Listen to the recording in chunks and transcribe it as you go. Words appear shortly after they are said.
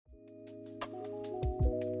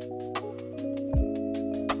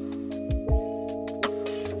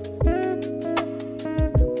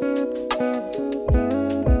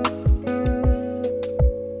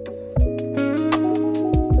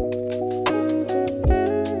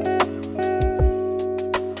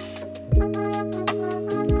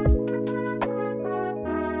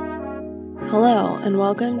and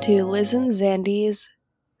welcome to Liz and Zandy's.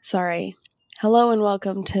 Hello and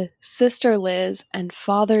welcome to Sister Liz and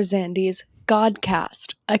Father Zandy's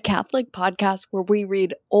Godcast, a Catholic podcast where we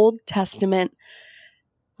read Old Testament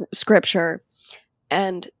scripture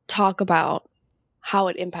and talk about how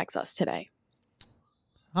it impacts us today.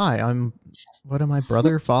 Hi, I'm. What am I,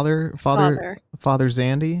 brother? Father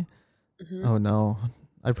Zandy? Mm-hmm. Oh no,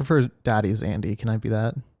 I prefer Daddy Zandy. Can I be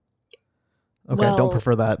that? Okay, Well, don't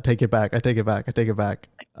prefer that. Take it back. I take it back. I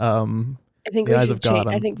think the we eyes should of God.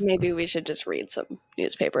 I think maybe we should just read some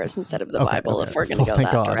newspapers instead of the Okay, Bible okay. if we're going to go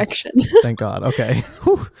thank that God. direction. Thank God. Okay.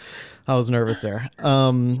 Whew. I was nervous there.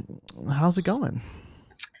 How's it going?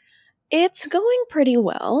 It's going pretty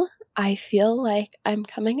well. I feel like I'm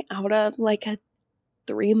coming out of like a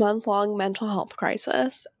 3-month-long mental health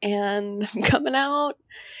crisis, and I'm coming out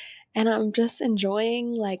and I'm just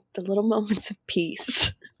enjoying like the little moments of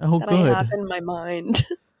peace that I have in my mind.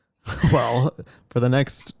 Well, for the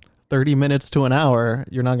next 30 minutes to an hour,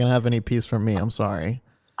 you're not going to have any peace from me. I'm sorry.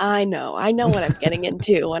 I know what I'm getting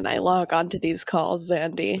into when I log on to these calls,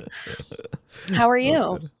 Zandy. How are you?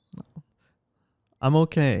 Oh, I'm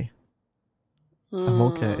okay. I'm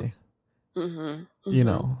okay. Mm-hmm. You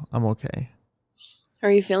know, I'm okay.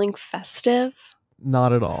 Are you feeling festive?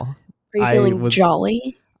 Not at all. Are you feeling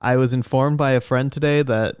jolly? I was informed by a friend today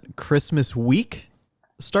that Christmas week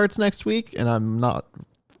starts next week, and I'm not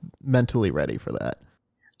mentally ready for that.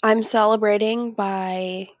 I'm celebrating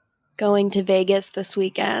by going to Vegas this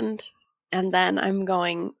weekend, and then I'm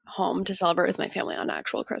going home to celebrate with my family on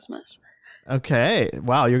actual Christmas. Okay.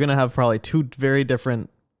 Wow, you're going to have probably two very different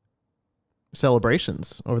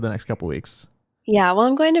celebrations over the next couple weeks. Yeah, well,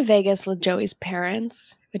 I'm going to Vegas with Joey's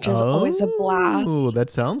parents, which is always a blast. Oh, that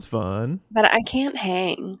sounds fun. But I can't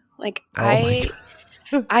hang. Like, I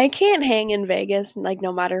can't hang in Vegas, like,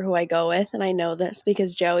 no matter who I go with. And I know this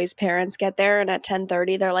because Joey's parents get there, and at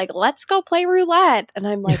 10:30, they're like, let's go play roulette. And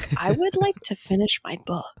I'm like, I would like to finish my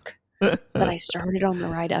book that I started on the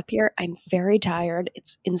ride up here. I'm very tired.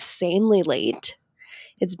 It's insanely late.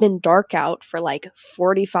 It's been dark out for like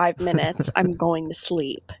 45 minutes. I'm going to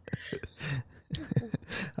sleep.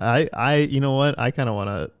 You know what? I kind of want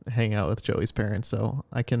to hang out with Joey's parents, so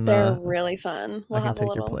I can. They're really fun. I can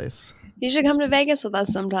take your place. You should come to Vegas with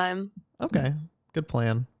us sometime. Okay, good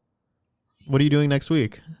plan. What are you doing next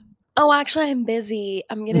week? Oh, actually, I'm busy.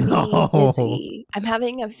 I'm going to be busy. I'm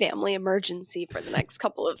having a family emergency for the next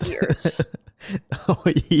couple of years.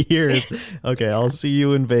 Years. Okay, I'll see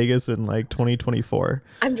you in Vegas in like 2024.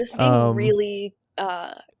 I'm just being really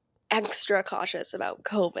extra cautious about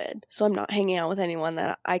COVID, so I'm not hanging out with anyone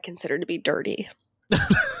that I consider to be dirty.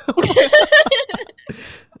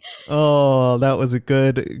 Oh, that was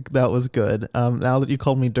good. Now that you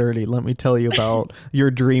called me dirty, let me tell you about your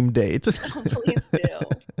dream date. Oh, please do.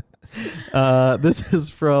 This is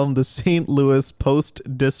from the St. Louis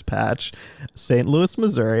Post-Dispatch, St. Louis,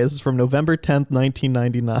 Missouri. This is from November 10th,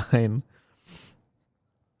 1999.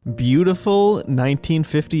 Beautiful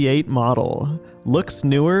 1958 model. Looks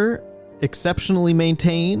newer, exceptionally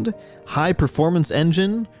maintained, high performance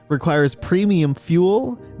engine, requires premium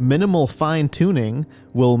fuel, minimal fine tuning,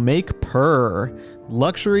 will make purr,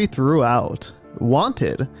 luxury throughout.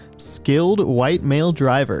 Wanted, skilled white male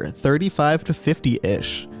driver, 35 to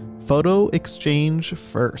 50-ish. Photo exchange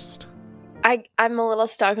first. I'm a little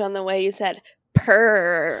stuck on the way you said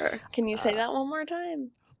purr. Can you say that one more time?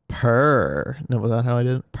 Purr. No, was that how I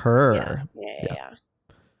did it? Purr. Yeah.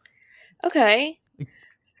 Okay.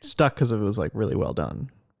 Stuck because it was like really well done.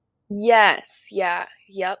 Yes. Yeah.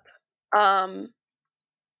 Yep. I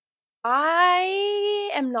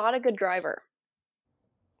am not a good driver.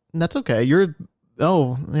 That's okay.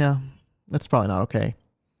 That's probably not okay.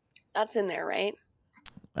 That's in there, right?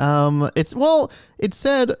 It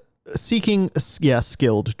said seeking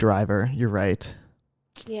skilled driver. You're right.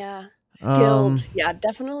 Yeah. Skilled. Yeah,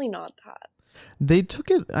 definitely not that. They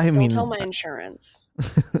took it. Don't tell my insurance.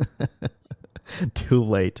 Too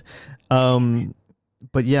late.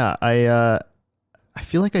 But yeah, I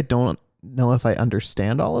feel like I don't know if I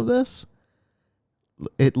understand all of this.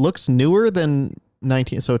 It looks newer than so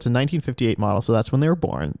it's a 1958 model, so that's when they were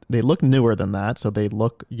born. They look newer than that, so they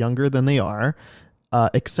look younger than they are.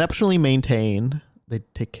 Exceptionally maintained. They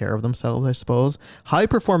take care of themselves, I suppose. High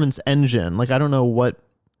performance engine. Like, I don't know what,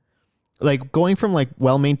 like going from like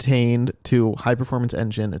well maintained to high performance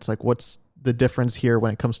engine. It's like, what's the difference here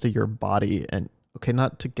when it comes to your body? And okay,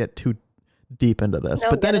 not to get too deep into this,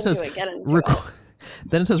 but then it says,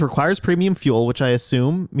 then it says requires premium fuel, which I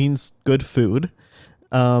assume means good food.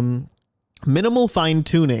 Minimal fine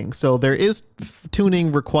tuning. So there is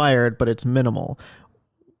tuning required, but it's minimal.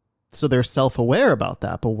 so they're self-aware about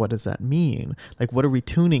that, but what does that mean? Like, what are we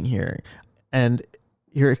tuning here? And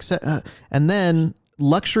and then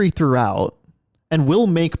luxury throughout, and will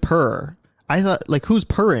make purr. I thought, like, who's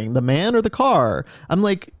purring, the man or the car? I'm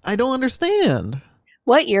like, I don't understand.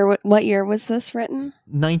 What year was this written?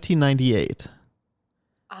 1998.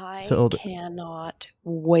 I cannot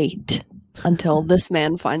wait until this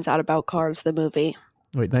man finds out about Cars the movie.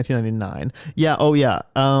 Wait, 1999. Yeah. Oh, yeah.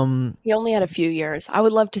 He only had a few years. I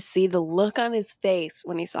would love to see the look on his face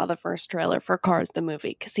when he saw the first trailer for Cars the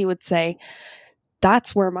movie, because he would say,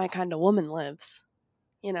 "That's where my kind of woman lives."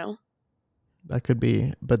 You know. That could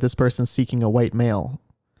be, but this person's seeking a white male,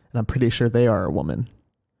 and I'm pretty sure they are a woman.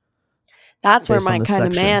 That's where my kind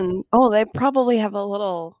of man. Oh, they probably have a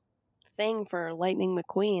little thing for Lightning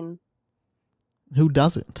McQueen. Who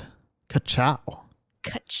doesn't? Ka-chow.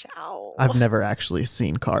 Ka-chow. I've never actually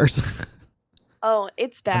seen Cars. Oh,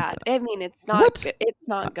 it's bad. I mean, it's not good. It's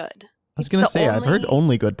not good. I was going to say, I've heard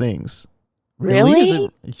only good things. Really?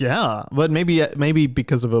 Yeah, but maybe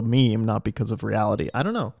because of a meme, not because of reality. I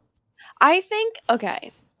don't know. I think,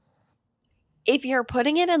 okay, if you're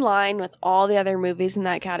putting it in line with all the other movies in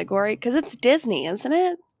that category, because it's Disney, isn't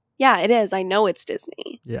it? Yeah, it is. I know it's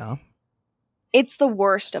Disney. Yeah. It's the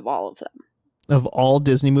worst of all of them. Of all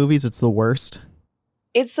Disney movies, it's the worst?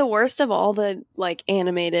 It's the worst of all the, like,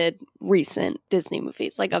 animated recent Disney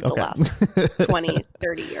movies, like, of the last 20,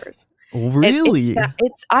 30 years. Really?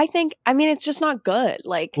 I think, I mean, it's just not good.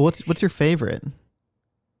 Like, what's your favorite?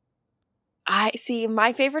 I see,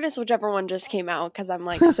 my favorite is whichever one just came out, because I'm,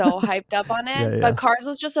 like, so hyped up on it. Yeah. But Cars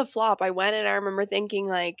was just a flop. I went and I remember thinking,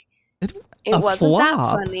 like, it wasn't that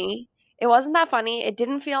funny. It wasn't that funny. It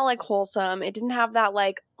didn't feel, like, wholesome. It didn't have that,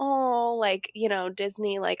 like, oh, like, you know,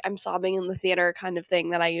 Disney, like, I'm sobbing in the theater kind of thing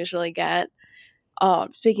that I usually get.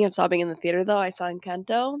 Speaking of sobbing in the theater, though, I saw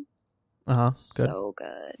Encanto. So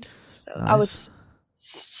good. So nice. I was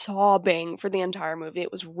sobbing for the entire movie.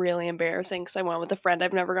 It was really embarrassing because I went with a friend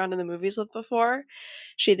I've never gone to the movies with before.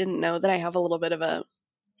 She didn't know that I have a little bit of a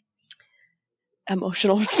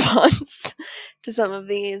emotional response to some of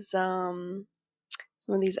these ads.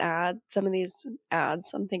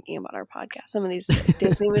 I'm thinking about our podcast. Some of these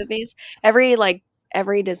Disney movies. Every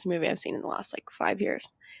Disney movie I've seen in the last, like, 5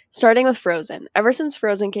 years. Starting with Frozen. Ever since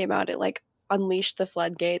Frozen came out, it, like, unleashed the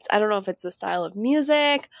floodgates. I don't know if it's the style of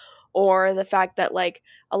music or the fact that, like,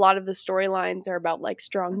 a lot of the storylines are about, like,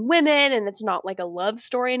 strong women and it's not like a love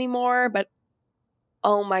story anymore, but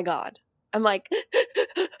oh my god. I'm like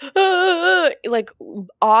like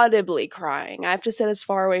audibly crying. I have to sit as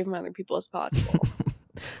far away from other people as possible.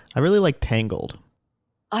 I really like Tangled.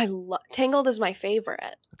 Tangled is my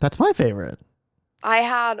favorite. That's my favorite. I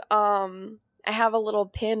have a little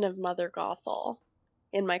pin of Mother Gothel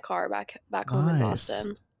in my car back home in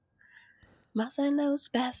Boston. Mother knows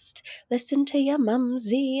best. Listen to your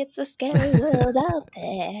mumsy. It's a scary world out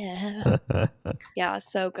there. Yeah,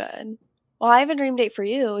 so good. Well, I have a dream date for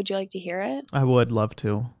you. Would you like to hear it? I would love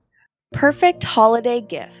to. Perfect holiday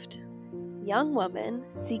gift. Young woman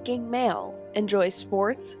seeking male enjoys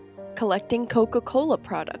sports, collecting Coca-Cola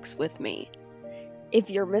products with me. If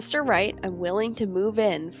you're Mr. Right, I'm willing to move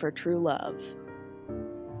in for true love.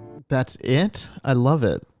 That's it? I love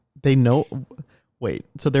it. They know... Wait,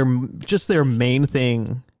 so their main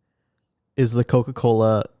thing is the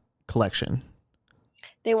Coca-Cola collection.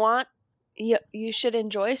 They want... You should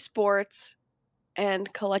enjoy sports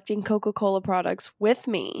and collecting Coca-Cola products with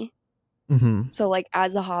me. Mm-hmm. So, like,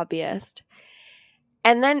 as a hobbyist.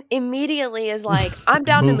 And then immediately is like, I'm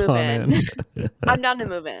down to move in. I'm down to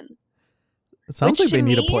move in. It sounds like they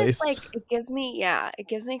need a place. Like, it gives me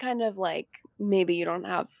kind of like, maybe you don't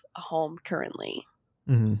have a home currently.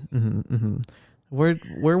 Mm-hmm, mm-hmm, mm-hmm.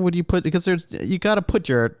 Where would you put? Because you got to put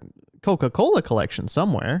your Coca-Cola collection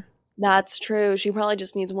somewhere. That's true. She probably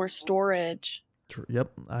just needs more storage.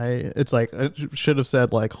 Yep. It's like, I should have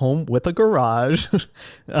said, like, home with a garage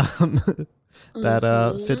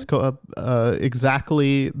that fits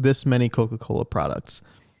exactly this many Coca-Cola products.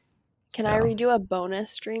 Can I read you a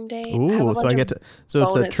bonus dream date? Ooh, so I get to. So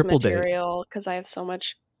it's a triple material because I have so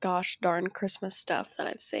much gosh darn Christmas stuff that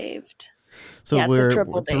I've saved. So yeah,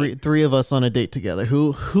 we're three of us on a date together.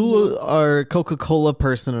 Who are Coca-Cola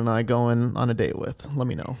person and I going on a date with? Let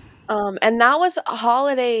me know. And that was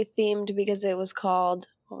holiday themed because it was called,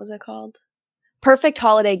 what was it called? Perfect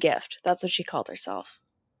Holiday Gift. That's what she called herself.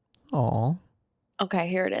 Aw. Okay,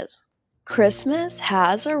 here it is. Christmas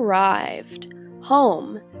has arrived.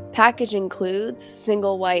 Home. Package includes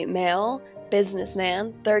single white male,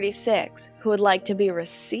 businessman, 36, who would like to be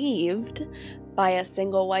received by a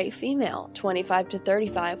single white female, 25 to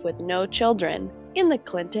 35, with no children, in the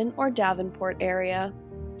Clinton or Davenport area.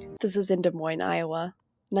 This is in Des Moines, Iowa,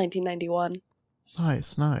 1991.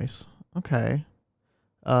 Nice. Okay.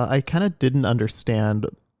 I kind of didn't understand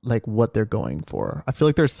like what they're going for. I feel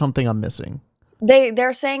like there's something I'm missing.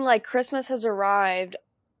 They're saying like Christmas has arrived,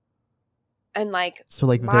 and like So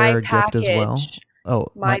like my their gift as well. package, Oh,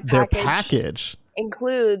 my their package package.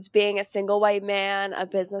 includes being a single white man, a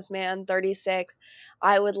businessman, 36.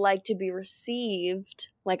 I would like to be received,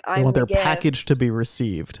 like They I'm want the their package to gift, be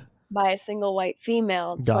received. by a single white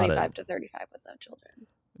female, Got it. 25 to 35 with no children.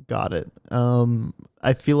 Got it.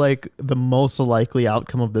 I feel like the most likely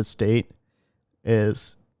outcome of this date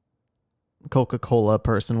is Coca-Cola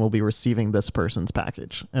person will be receiving this person's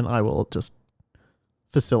package, and I will just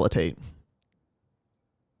facilitate.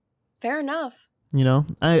 Fair enough. You know,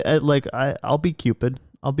 I'll be Cupid.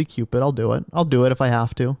 I'll be Cupid. I'll do it. I'll do it if I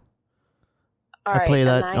have to. All I right, play and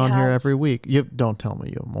that I on here have. every week. You don't tell me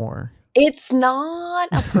you have more. It's not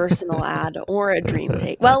a personal ad or a dream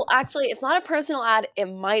date. Well, actually, it's not a personal ad. It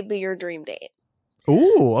might be your dream date.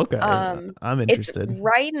 Ooh, okay. Um, I'm it's interested.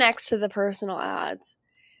 right next to the personal ads,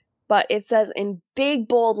 but it says in big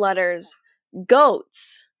bold letters,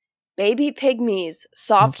 goats, baby pygmies,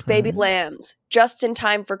 soft baby Okay. lambs, just in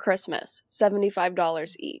time for Christmas,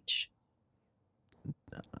 $75 each.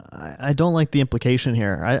 I don't like the implication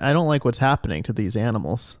here. I don't like what's happening to these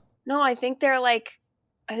animals. No, I think they're like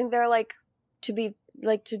to be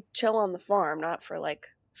like to chill on the farm, not for like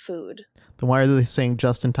food. Then why are they saying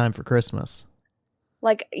just in time for Christmas?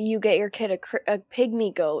 Like you get your kid a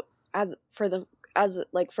pygmy goat as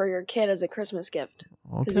like for your kid as a Christmas gift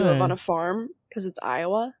because you live on Okay. a farm because it's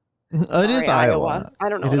Iowa. It is Sorry, Iowa. Iowa. I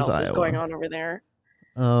don't know It what is else is going Iowa. on over there.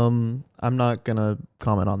 I'm not gonna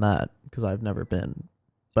comment on that because I've never been,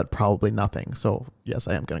 but probably nothing. So yes,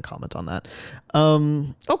 I am gonna comment on that.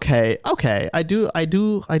 Okay. I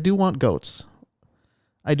do want goats.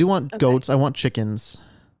 I do want Okay. goats. I want chickens.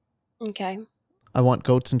 Okay. I want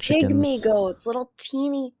goats and Pygmy chickens. goats, little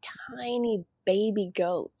teeny tiny baby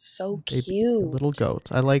goats. So Baby, little cute.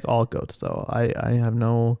 goats. I like all goats though. I have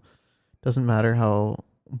no. Doesn't matter how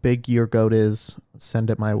big your goat is. Send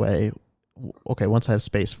it my way. Okay, once I have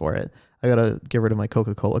space for it, I gotta get rid of my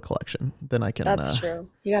Coca-Cola collection. Then I can That's true.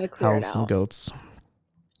 You got to clear it house some out. goats.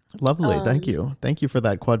 Lovely, thank Um, you, thank you for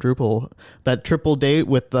that triple date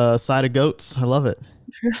with the side of goats. I love it.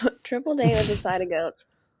 triple date with a side of goats.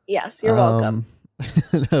 Yes, you're welcome.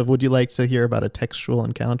 Um, would you like to hear about a textual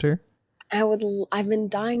encounter? I've been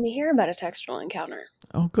dying to hear about a textual encounter.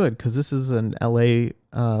 Oh, good, because this is an LA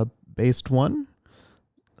based one.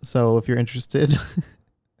 So if you're interested,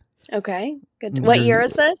 Okay. Good. What year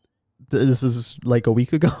is this? this is like a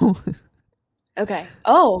week ago. Okay.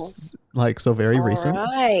 Oh. Like so very All recent.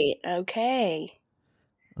 right. Okay.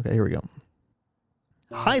 Okay, here we go.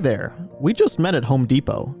 Hi there. We just met at Home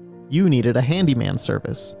Depot. You needed a handyman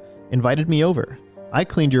service. Invited me over. I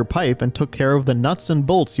cleaned your pipe and took care of the nuts and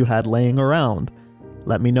bolts you had laying around.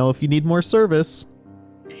 Let me know if you need more service.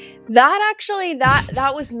 That actually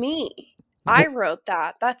that was me. I wrote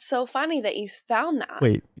that. That's so funny that you found that.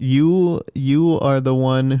 Wait, you are the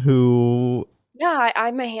one who Yeah,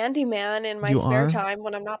 I'm a handyman in my you spare are? time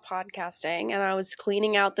when I'm not podcasting, and I was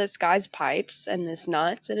cleaning out this guy's pipes and his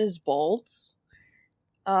nuts and his bolts.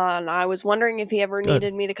 And I was wondering if he ever Good.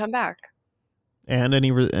 needed me to come back. And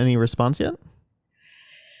any response yet?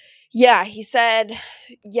 Yeah, he said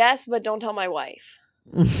yes, but don't tell my wife.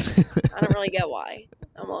 I don't really get why.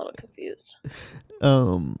 I'm a little confused.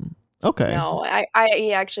 Okay. No,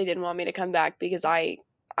 he actually didn't want me to come back because I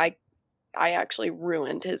actually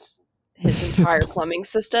ruined his entire plumbing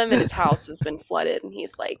system, and his house has been flooded, and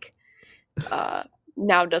he's like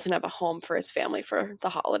now doesn't have a home for his family for the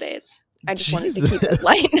holidays. I just wanted to keep it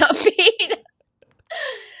light and upbeat.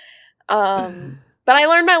 But I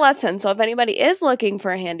learned my lesson. So if anybody is looking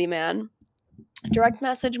for a handyman, direct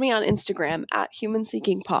message me on Instagram at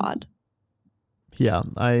humanseekingpod. Yeah,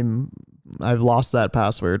 I've lost that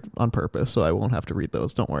password on purpose, so I won't have to read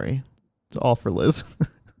those. Don't worry. It's all for Liz.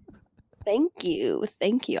 Thank you.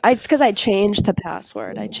 It's because I changed the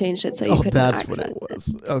password. I changed it so you couldn't that's access what it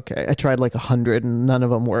was. Okay, I tried like 100 and none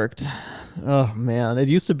of them worked. Oh man, it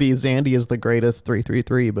used to be Zandy is the greatest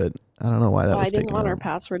 333, but I don't know why that was I didn't taken want our out.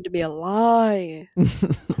 password to be a lie.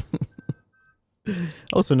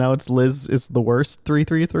 Oh, so now it's Liz is the worst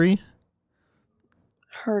 333?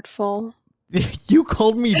 Hurtful. You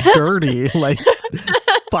called me dirty like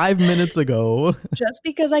 5 minutes ago. Just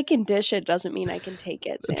because I can dish it doesn't mean I can take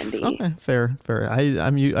it, Sandy. Okay, fair.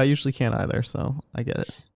 I usually can't either, so I get it.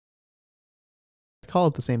 I call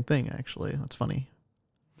it the same thing actually. That's funny.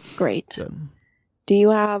 Great. Good. Do you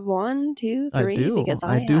have one, two, I three? do. Because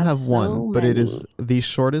I I do have have one, so but it is many. the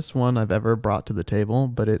shortest one I've ever brought to the table,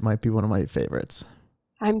 but it might be one of my favorites.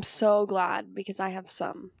 I'm so glad because I have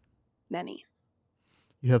many.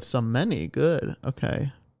 You have so many. Good.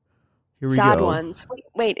 Okay. Here we Sad go. ones.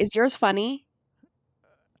 Wait, is yours funny?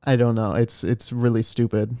 I don't know. It's really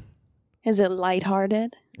stupid. Is it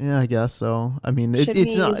lighthearted? Yeah, I guess so. I mean, Should we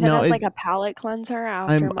it's not. use it No, as like a palate cleanser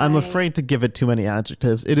after I'm my. afraid to give it too many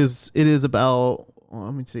adjectives. It is about. Well,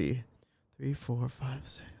 let me see. 3, 4, 5,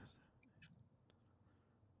 6,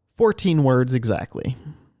 14 words exactly,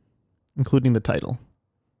 including the title.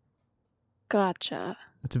 Gotcha.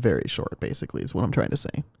 It's very short, basically, is what I'm trying to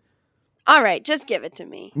say. All right, just give it to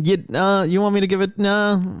me. You want me to give it?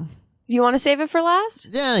 No. Do you want to save it for last?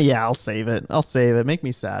 Yeah, I'll save it. I'll save it. Make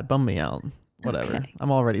me sad. Bum me out. Whatever. Okay.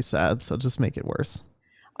 I'm already sad, so just make it worse.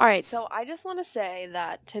 All right, so I just want to say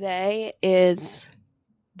that today is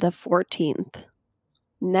the 14th.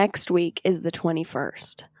 Next week is the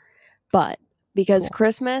 21st. But because Cool.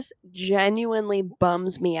 Christmas genuinely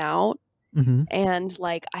bums me out, Mm-hmm. and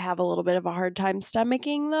like I have a little bit of a hard time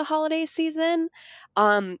stomaching the holiday season.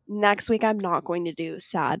 Next week I'm not going to do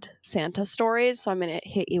sad Santa stories, so I'm going to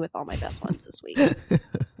hit you with all my best ones this week.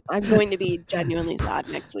 I'm going to be genuinely sad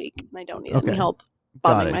next week, and I don't need any Okay. help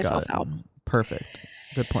Got bumming it. Got myself it. out. Perfect.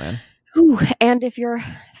 Good plan. Whew. And if you're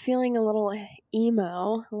feeling a little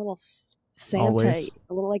emo, a little Santa, Always.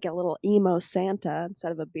 a little emo Santa,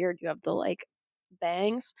 instead of a beard, you have the like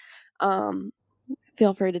bangs.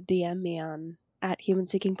 Feel free to DM me on at Human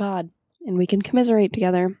Seeking Pod, and we can commiserate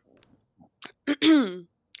together.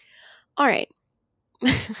 All right,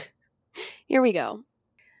 here we go.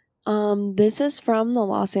 This is from the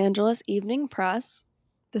Los Angeles Evening Press,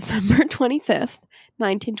 December 25th,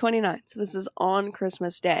 1929. So this is on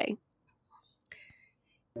Christmas Day.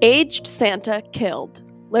 Aged Santa killed.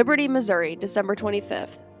 Liberty, Missouri, December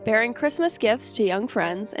 25th. Bearing Christmas gifts to young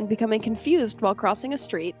friends and becoming confused while crossing a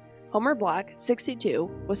street, Homer Black, 62,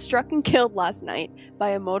 was struck and killed last night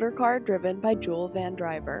by a motor car driven by Jewel Van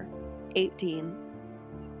Driver, 18.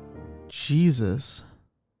 Jesus.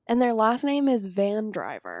 And their last name is Van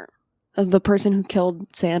Driver, of the person who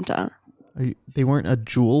killed Santa. They weren't a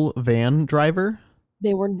Jewel van driver?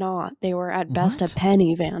 They were not. They were at best What? a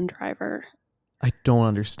penny van driver. I don't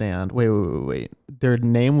understand. Wait. Their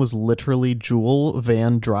name was literally Jewel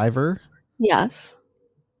Van Driver? Yes.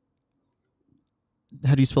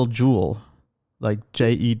 How do you spell Jewel? Like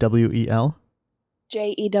Jewel?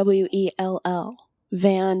 Jewell.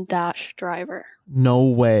 Van dash driver. No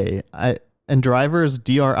way. And driver is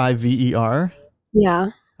Driver? Yeah.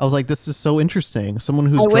 I was like, this is so interesting. Someone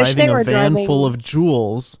who's I wish they driving a were van driving- full of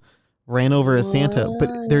jewels ran over a Santa,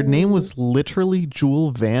 but their name was literally Jewel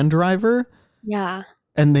Van Driver, Yeah.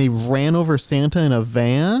 and they ran over Santa in a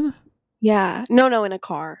van? Yeah. No, in a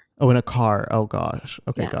car. Oh, in a car. Oh, gosh.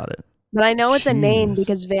 Okay, Yeah. got it. But I know it's a name Jeez.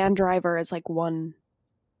 because van driver is like one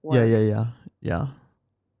word. Yeah.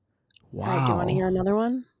 Wow. All right, do you want to hear another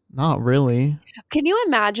one? Not really. Can you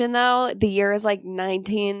imagine though, the year is like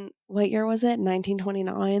what year was it?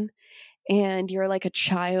 1929. And you're like a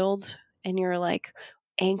child and you're like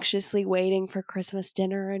anxiously waiting for Christmas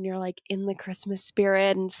dinner and you're like in the Christmas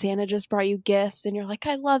spirit and Santa just brought you gifts and you're like,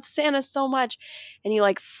 I love Santa so much. And you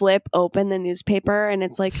like flip open the newspaper and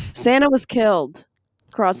it's like, Santa was killed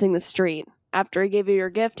crossing the street. After he gave you your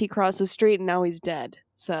gift, he crossed the street and now he's dead.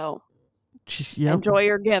 So Yep. enjoy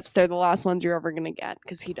your gifts. They're the last ones you're ever going to get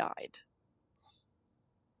because he died.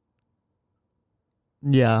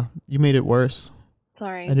 Yeah, you made it worse.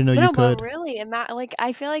 Sorry. I didn't know But you no, but could. really, like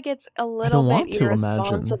I feel like it's a don't little want bit to imagine.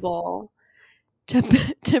 irresponsible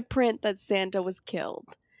to print that Santa was killed.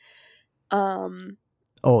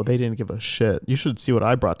 Oh, they didn't give a shit. You should see what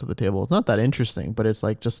I brought to the table. It's not that interesting, but it's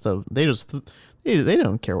like they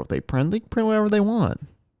don't care what they print. They print whatever they want.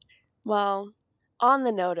 Well, on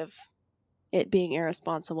the note of it being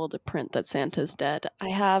irresponsible to print that Santa's dead, I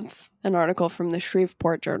have an article from the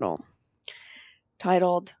Shreveport Journal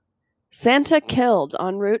titled Santa Killed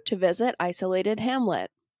en route to visit isolated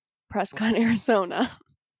hamlet, Prescott, Arizona.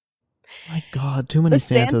 My God, too many The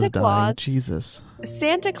Santas Santa dying. Claus- Jesus.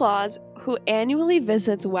 Santa Claus, who annually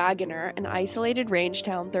visits Wagoner, an isolated range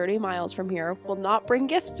town 30 miles from here, will not bring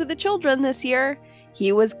gifts to the children this year.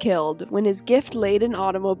 He was killed when his gift-laden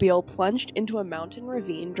automobile plunged into a mountain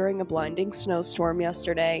ravine during a blinding snowstorm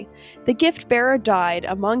yesterday. The gift bearer died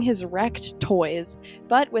among his wrecked toys,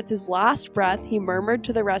 but with his last breath, he murmured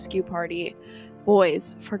to the rescue party,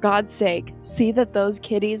 "Boys, for God's sake, see that those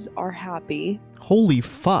kiddies are happy." Holy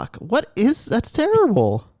fuck. That's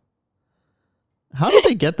terrible. How did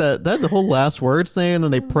they get that? That the whole last words thing, and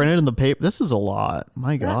then they print Mm, it in the paper. This is a lot.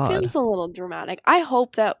 My that God. feels a little dramatic. I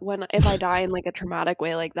hope that when if I die in like a traumatic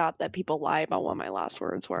way like that, that people lie about what my last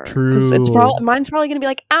words were. Because it's True. probably mine's probably gonna be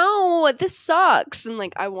like, "Ow, this sucks," and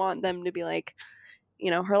like I want them to be like,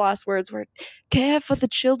 her last words were, "Care for the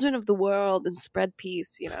children of the world and spread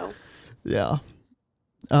peace." Yeah.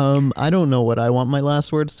 I don't know what I want my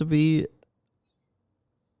last words to be,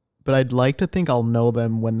 but I'd like to think I'll know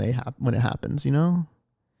them when when it happens. You know.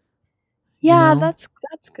 You Yeah, know. that's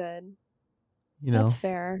good. You That's know.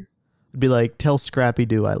 fair. It'd be like, tell Scrappy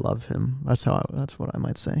Doo I love him. That's what I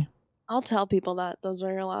might say. I'll tell people that those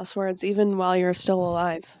are your last words, even while you're still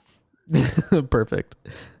alive. Perfect.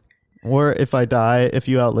 Or if I die, if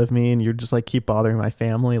you outlive me and you just like keep bothering my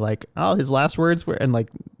family, like, oh, his last words were, and like,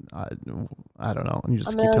 I, I don't know, and you I'm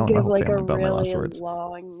just keep gonna telling my give whole like a family about my last really words.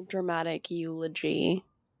 long, dramatic eulogy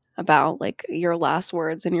about like your last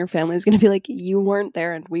words, and your family's gonna be like, "You weren't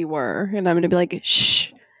there, and we were," and I'm gonna be like,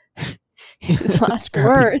 "Shh." His last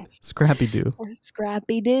words Scrappy Doo. or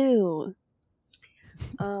Scrappy Doo.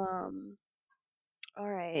 Um. All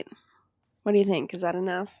right. What do you think? Is that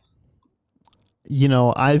enough?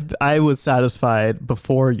 I was satisfied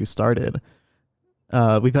before you started.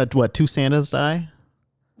 We've had what, two Santas die?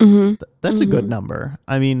 Mm-hmm. That's a good Mm-hmm. number.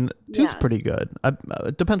 I mean, two's Yeah. pretty good.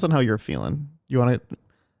 It depends on how you're feeling. You want to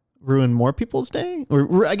ruin more people's day,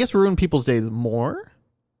 or I guess ruin people's days more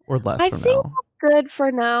or less I from think now. that's good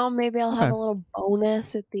for now. Maybe I'll have Okay. a little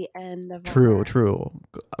bonus at the end of True, our. true.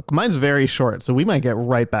 Mine's very short, so we might get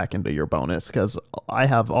right back into your bonus because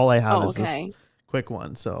all I have Oh, is this okay. quick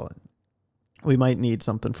one. So we might need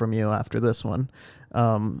something from you after this one.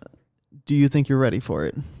 Um, do you think you're ready for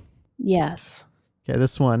it? Yes. Okay,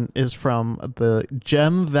 this one is from the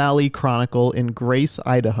Gem Valley Chronicle in Grace,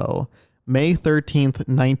 Idaho, May 13th,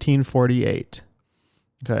 1948.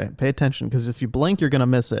 Okay, pay attention because if you blink, you're going to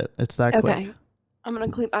miss it. It's that quick. Okay. I'm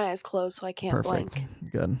gonna keep my eyes closed so I can't Perfect.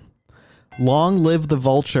 blink. Good. Long live the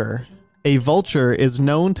vulture. A vulture is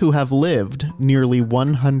known to have lived nearly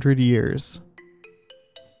 100 years.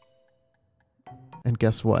 And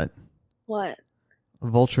guess what? What? A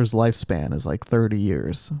vulture's lifespan is like 30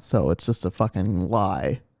 years. So it's just a fucking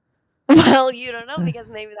lie. Well, you don't know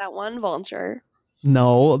because maybe that one vulture.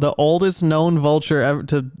 No, the oldest known vulture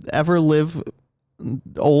to ever live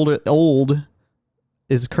old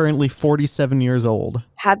is currently 47 years old.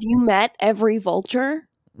 Have you met every vulture?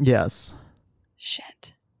 Yes.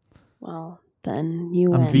 Shit. Well, then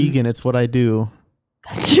you I'm win. vegan. It's what I do.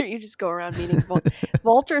 That's true. You just go around meeting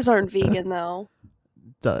vultures aren't vegan though.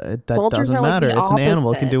 That Vultures doesn't are like matter. the It's an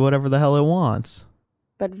animal. It can opposite. do whatever the hell it wants.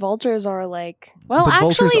 But vultures are like, well, But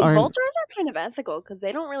vultures actually, aren't. vultures are kind of ethical because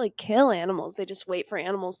they don't really kill animals. They just wait for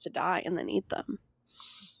animals to die and then eat them.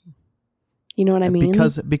 You know what I mean?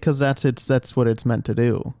 Because that's what it's meant to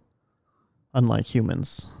do, unlike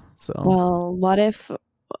humans. So Well, what if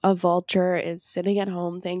a vulture is sitting at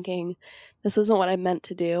home thinking, this isn't what I meant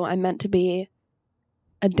to do. I meant to be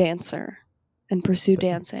a dancer and pursue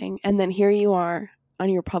dancing. And then here you are on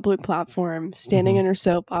your public platform, standing mhm. on your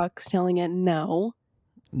soapbox, telling it, no,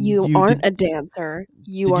 you you aren't did a dancer.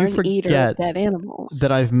 You did are you an eater of forget dead animals.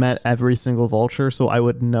 that I've met every single vulture, so I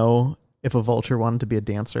would know if a vulture wanted to be a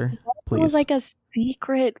dancer? It was Please. like a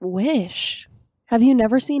secret wish. Have you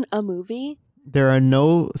never seen a movie? There are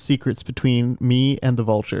no secrets between me and the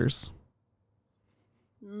vultures.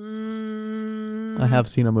 I Mm, have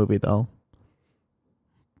seen a movie though.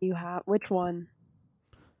 you have. Which one?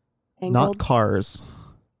 Not Tangled? Cars.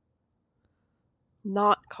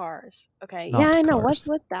 Not Cars. Okay. Yeah, Not I know. What's Cars.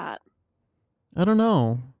 with that? I don't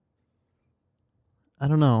know. I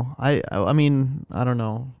don't know. I mean, I don't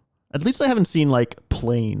know. At least I haven't seen like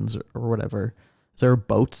planes or whatever. Is there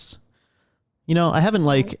boats? I haven't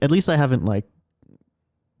like at least I haven't like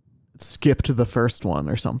skipped the first one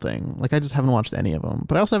or something. Like I just haven't watched any of them.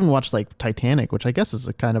 But I also haven't watched like Titanic, which I guess is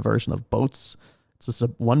a kind of version of boats. It's just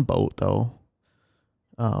one boat though.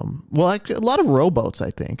 Well, like a lot of rowboats.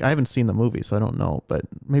 I think I haven't seen the movie, so I don't know. But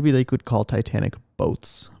maybe they could call Titanic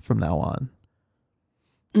boats from now on.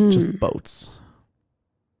 Just Mm. boats.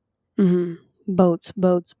 Hmm. Boats,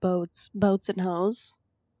 boats, boats, boats and hoes.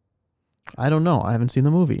 I don't know. I haven't seen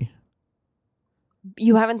the movie.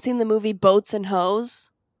 You haven't seen the movie Boats and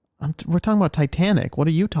Hoes? We're talking about Titanic. What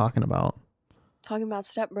are you talking about? Talking about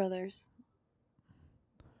Step Brothers.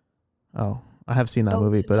 Oh, I have seen that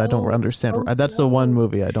movie, Boats and but I don't Hoes. understand. Boats and That's the one Hoes.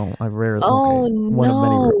 movie I don't. I rarely. Okay, Oh one of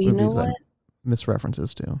many no! You know movies I what? miss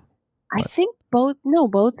references to. I What? think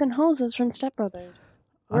Boats and Hoes is from Step Brothers.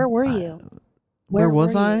 I, Where were I, you? where Where were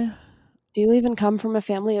was you? I? Do you even come from a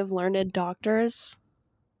family of learned doctors?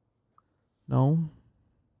 No.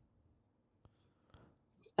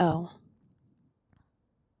 Oh.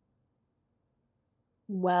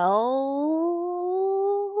 Well,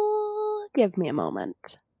 give me a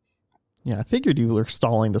moment. Yeah, I figured you were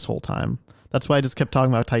stalling this whole time. That's why I just kept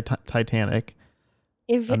talking about Titanic.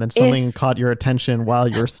 And then something caught your attention while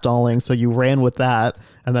you were stalling, so you ran with that.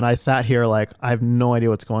 And then I sat here like, I have no idea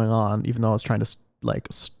what's going on, even though I was trying to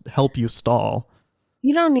help you stall.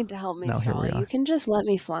 You don't need to help me Now here stall. we are. You can just let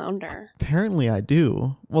me flounder. Apparently I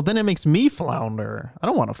do. Well, then it makes me flounder. I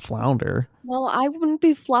don't want to flounder. Well, I wouldn't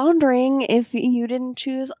be floundering if you didn't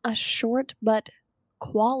choose a short but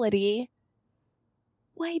quality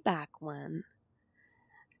way back when.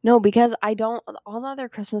 No, because I don't. All the other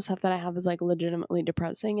Christmas stuff that I have is like legitimately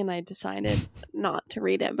depressing, and I decided not to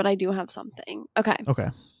read it, but I do have something. Okay. Okay.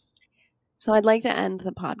 So I'd like to end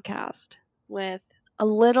the podcast with a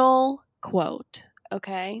little quote.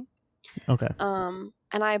 Okay. Okay. And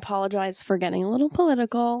I apologize for getting a little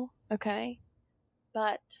political. Okay.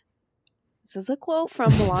 But this is a quote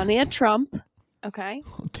from Melania Trump. Okay.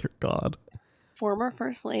 Oh, dear God. Former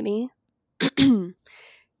First Lady. And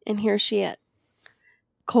here she is.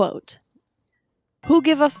 Quote, "Who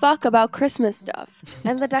give a fuck about Christmas stuff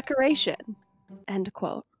and the decoration?" End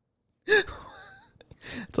quote.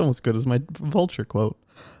 It's almost good as my Vulture quote.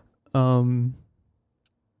 Okay.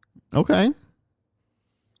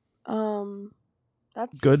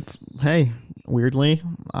 That's Good. Hey, weirdly,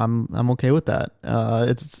 I'm okay with that.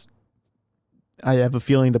 I have a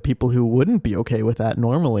feeling the people who wouldn't be okay with that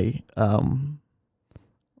normally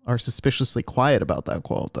are suspiciously quiet about that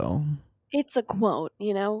quote, though. It's a quote,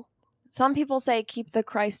 you know? Some people say keep the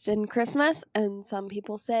Christ in Christmas, and some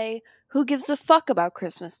people say who gives a fuck about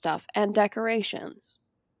Christmas stuff and decorations?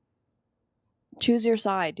 Choose your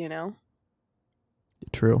side, you know?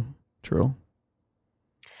 True.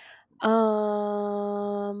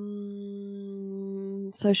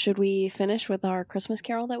 So should we finish with our Christmas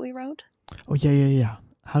carol that we wrote? Oh, yeah.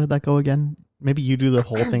 How did that go again? Maybe you do the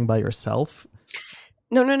whole thing by yourself?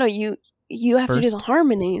 No. You have to do the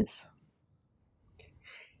harmonies.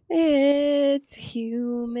 It's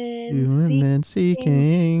human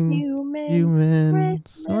seeking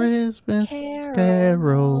humans Christmas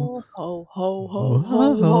carol. Ho ho ho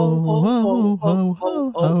ho ho ho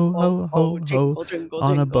ho ho ho ho. Jingle jingle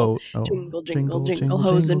on a jingle, boat. Oh, jingle jingle jingle,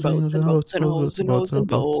 hoes and boats and boats and hoes and hoes and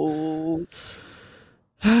boats.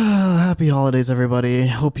 Happy holidays, everybody.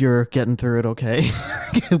 Hope you're getting through it okay.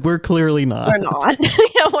 We're clearly not. We're not.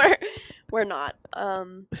 Yeah, we're not.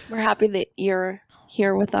 We're happy that you're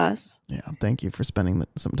here with us. Yeah, thank you for spending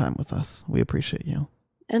some time with us. We appreciate you.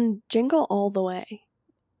 And jingle all the way.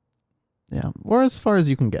 Yeah, or as far as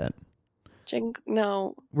you can get.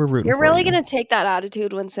 No. We're rooting You're for really you. going to take that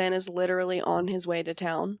attitude when Santa's literally on his way to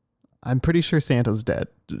town? I'm pretty sure Santa's dead,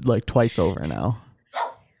 like twice over now.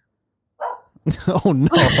 Oh no.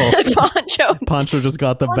 Poncho just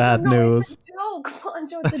got the bad news. It's a joke.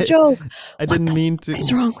 Poncho, it's a joke. I didn't mean to.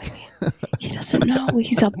 What's wrong with you? He doesn't know.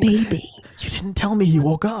 He's a baby. You didn't tell me he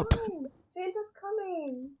woke up. Santa's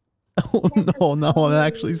coming. Oh no, now I'm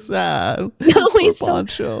actually sad. No, he's so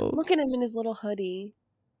Poncho. Look at him in his little hoodie.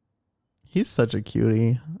 He's such a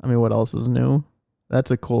cutie. I mean, what else is new?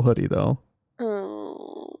 That's a cool hoodie though.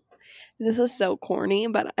 Oh. This is so corny,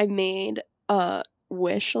 but I made a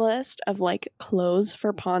wish list of like clothes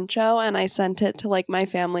for Poncho, and I sent it to like my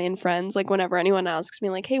family and friends. Like whenever anyone asks me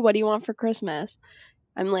like, "Hey, what do you want for Christmas?"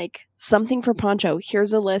 I'm like, "Something for Poncho.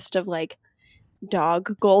 Here's a list of like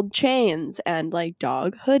dog gold chains and like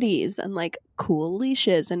dog hoodies and like cool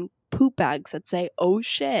leashes and poop bags that say oh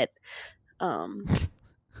shit."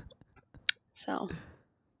 So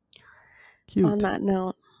Cute. On that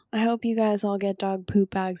note, I hope you guys all get dog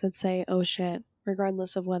poop bags that say oh shit,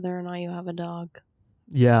 regardless of whether or not you have a dog.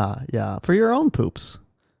 Yeah. For your own poops.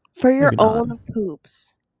 For your own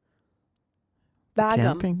poops. Bag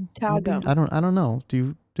Camping? Tag them. I don't know.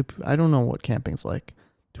 I don't know what camping's like.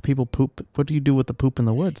 Do people poop? What do you do with the poop in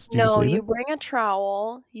the woods? Do you just leave you it? bring a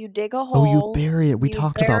trowel, you dig a hole. Oh, you bury it. We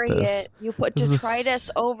talked about this. You put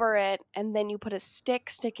detritus over it, and then you put a stick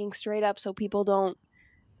sticking straight up so people don't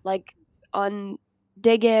like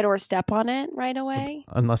dig it or step on it right away.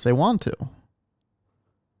 Unless they want to.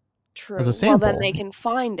 True. As a sample. Well, then they can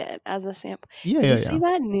find it as a sample. Did you see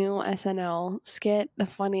that new SNL skit? The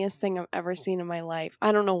funniest thing I've ever seen in my life.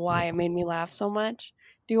 I don't know why it made me laugh so much.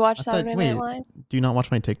 Do you watch Saturday Night Live? Do you not watch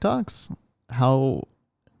my TikToks? How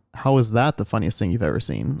is that the funniest thing you've ever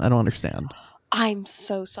seen? I don't understand. I'm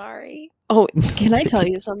so sorry. Oh, can I tell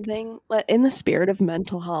you something? In the spirit of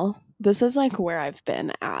mental health, this is like where I've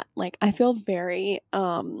been at. Like I feel very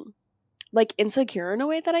like insecure in a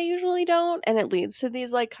way that I usually don't, and it leads to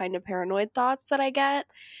these like kind of paranoid thoughts that I get.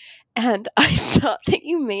 And I saw that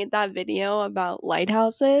you made that video about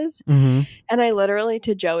lighthouses. Mm-hmm. And I literally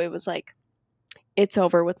to Joey was like, it's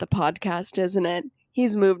over with the podcast, isn't it?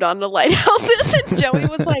 He's moved on to lighthouses. And Joey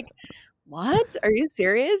was like, what? Are you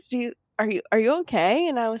serious? Are you okay?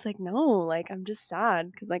 And I was like, no, like I'm just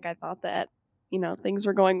sad because like I thought that, things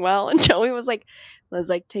were going well. And Joey was like,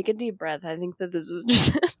 take a deep breath. I think that this is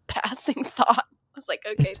just a passing thought. I was like,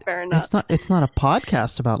 okay, fair enough. It's not a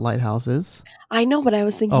podcast about lighthouses. I know, but I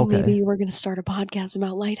was thinking maybe Okay. you were going to start a podcast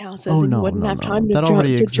about lighthouses Oh and you no, wouldn't no, have no. time to, That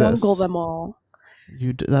already to jungle exists. them all.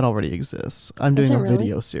 That already exists. I'm Does doing it a really?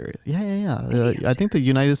 video series. Yeah, yeah, yeah. Video I think the series.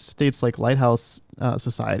 United States like Lighthouse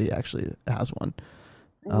Society actually has one.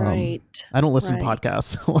 Right. I don't listen to Right.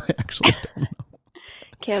 podcasts, so I actually don't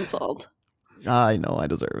Canceled. know. I know I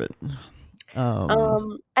deserve it.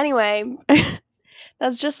 Anyway,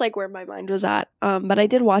 that's just like where my mind was at. But I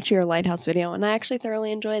did watch your lighthouse video and I actually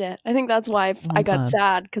thoroughly enjoyed it. I think that's why Well, I I'm got glad.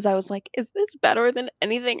 sad because I was like, is this better than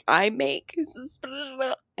anything I make?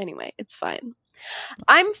 Anyway, it's fine.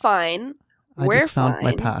 I'm fine. I We're just found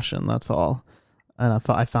my fine. passion. That's all. And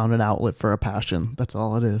I found an outlet for a passion. That's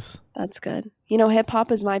all it is. That's good. Hip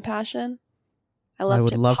hop is my passion. I I love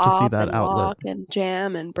would to love to see pop that and outlet. walk and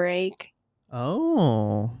jam and break.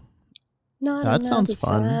 Oh, Not that sounds another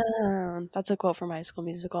fun. sound. That's a quote from High School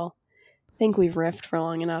Musical. I think we've riffed for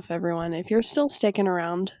long enough, everyone. If you're still sticking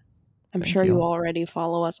around, I'm Thank sure you you. already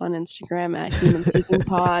follow us on Instagram at Human Seeking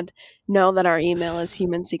Pod. Know that our email is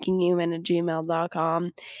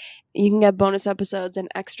humanseekinghuman@gmail.com. You can get bonus episodes and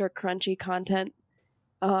extra crunchy content.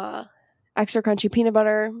 Extra crunchy peanut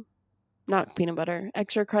butter, not peanut butter,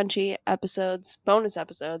 extra crunchy episodes, bonus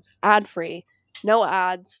episodes, ad free, no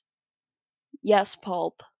ads. Yes,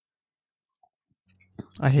 pulp.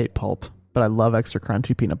 I hate pulp, but I love extra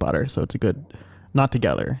crunchy peanut butter, so it's a good. Not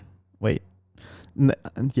together. Wait.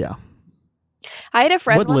 Yeah. I had a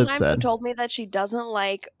friend What one Liz time who said. told me that she doesn't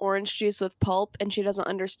like orange juice with pulp and she doesn't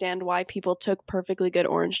understand why people took perfectly good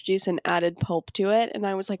orange juice and added pulp to it. And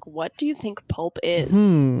I was like, what do you think pulp is?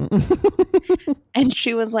 Hmm. And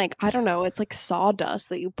she was like, I don't know. It's like sawdust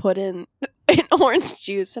that you put in orange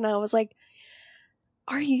juice. And I was like,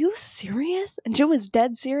 are you serious? And she was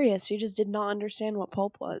dead serious. She just did not understand what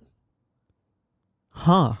pulp was.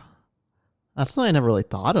 Huh. That's something I never really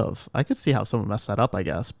thought of. I could see how someone messed that up, I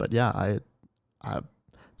guess. But yeah, I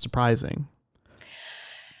surprising.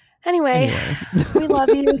 Anyway, we love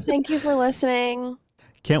you. Thank you for listening.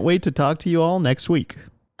 Can't wait to talk to you all next week.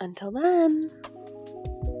 Until then.